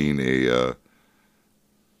 creating a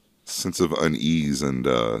sense of unease and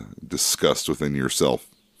disgust within yourself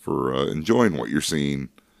for enjoying what you're seeing.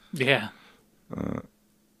 Yeah.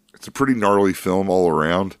 It's a pretty gnarly film all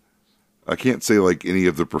around. I can't say like any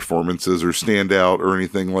of the performances are stand out or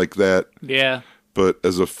anything like that. Yeah. But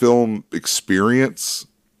as a film experience,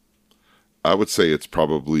 I would say it's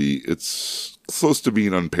close to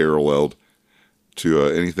being unparalleled to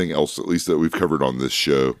anything else, at least that we've covered on this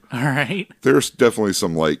show. All right. There's definitely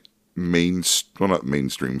some like not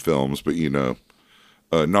mainstream films, but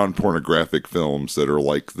non-pornographic films that are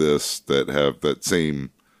like this, that have that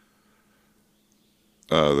same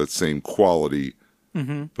quality.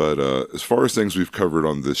 Mm-hmm. But as far as things we've covered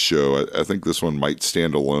on this show, I think this one might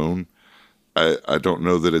stand alone. I don't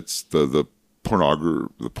know that it's the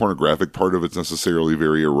pornographic part of it's necessarily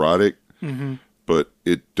very erotic, mm-hmm. but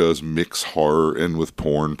it does mix horror in with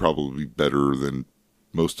porn probably better than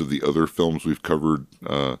most of the other films we've covered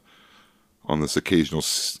on this occasional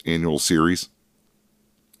annual series.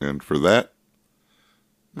 And for that,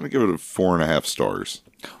 I'm going to give it 4.5 stars.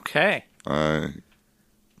 Okay. I'm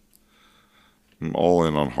all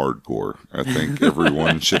in on Hardgore. I think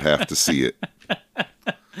everyone should have to see it.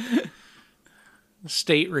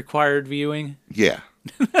 State required viewing. Yeah.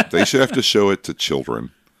 They should have to show it to children.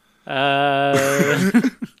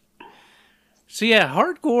 So yeah,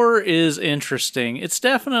 Hardgore is interesting. It's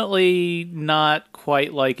definitely not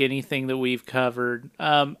quite like anything that we've covered.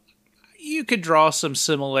 You could draw some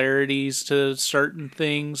similarities to certain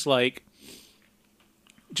things, like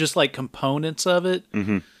just like components of it.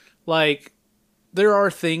 Mm-hmm. Like there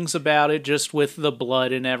are things about it just with the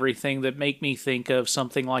blood and everything that make me think of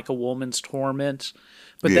something like A Woman's Torment.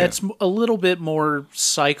 But that's a little bit more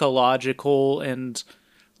psychological and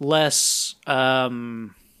less...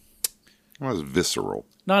 Not as visceral.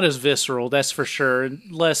 Not as visceral, that's for sure.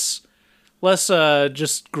 Less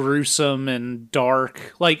just gruesome and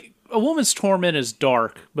dark. Like, A Woman's Torment is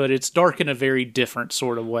dark, but it's dark in a very different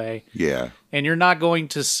sort of way. Yeah. And you're not going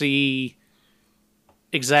to see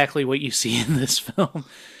exactly what you see in this film.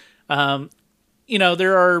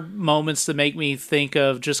 There are moments that make me think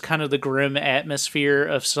of just kind of the grim atmosphere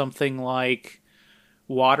of something like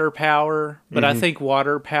Water Power. But I think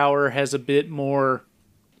Water Power has a bit more...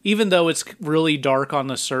 Even though it's really dark on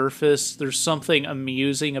the surface, there's something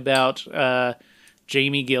amusing about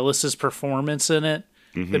Jamie Gillis's performance in it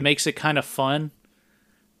that makes it kind of fun.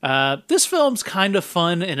 This film's kind of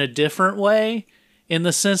fun in a different way, in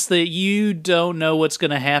the sense that you don't know what's going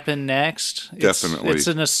to happen next. Definitely. It's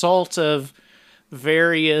an assault of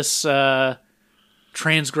various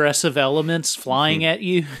transgressive elements flying at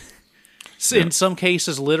you. In some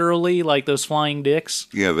cases, literally, like those flying dicks.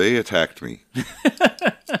 Yeah, they attacked me.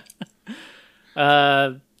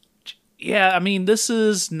 Yeah, I mean, this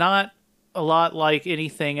is not a lot like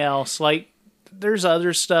anything else. Like, there's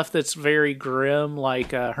other stuff that's very grim,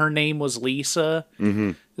 like Her Name Was Lisa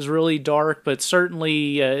is really dark, but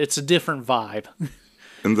certainly it's a different vibe.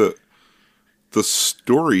 And the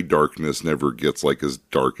story darkness never gets like as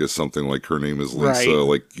dark as something like Her Name Is Lisa. Right.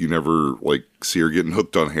 Like, you never like see her getting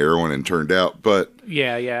hooked on heroin and turned out, but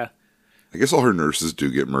Yeah. I guess all her nurses do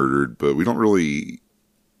get murdered, but we don't really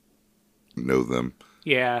know them.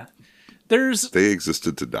 Yeah. They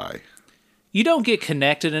existed to die. You don't get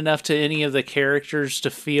connected enough to any of the characters to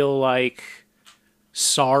feel like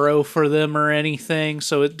sorrow for them or anything,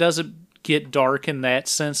 so it doesn't get dark in that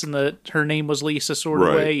sense, in the her name was Lisa sort of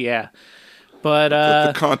Right. way. Yeah. But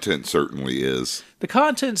the content certainly is. The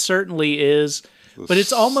content certainly is, but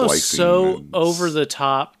it's almost so and over the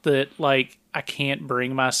top that, like, I can't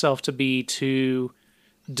bring myself to be too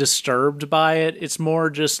disturbed by it. It's more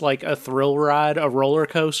just like a thrill ride, a roller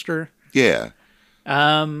coaster. Yeah.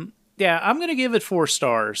 Yeah, I'm going to give it 4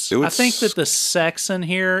 stars. I think that the sex in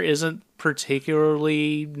here isn't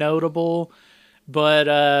particularly notable,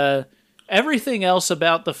 but everything else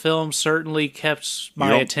about the film certainly kept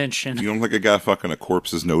my attention. You don't think a guy fucking a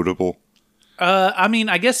corpse is notable? I mean,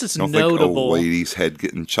 I guess it's Don't notable. think a lady's head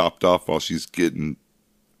getting chopped off while she's getting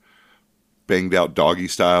banged out doggy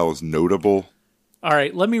style is notable? All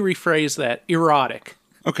right, let me rephrase that. Erotic.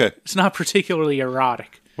 Okay. It's not particularly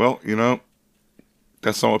erotic. Well,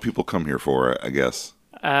 that's not what people come here for, I guess.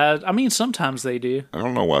 I mean, sometimes they do. I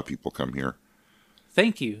don't know why people come here.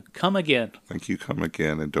 Thank you. Come again. Thank you, come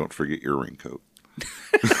again, and don't forget your raincoat.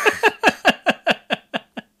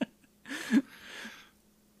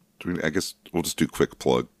 I guess we'll just do quick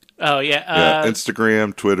plug. Oh, yeah.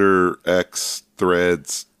 Instagram, Twitter, X,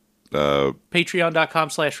 Threads.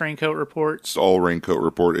 Patreon.com/Raincoat Report. It's all Raincoat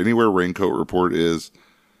Report. Anywhere Raincoat Report is.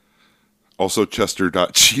 Also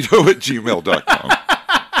chester.cheeto@gmail.com.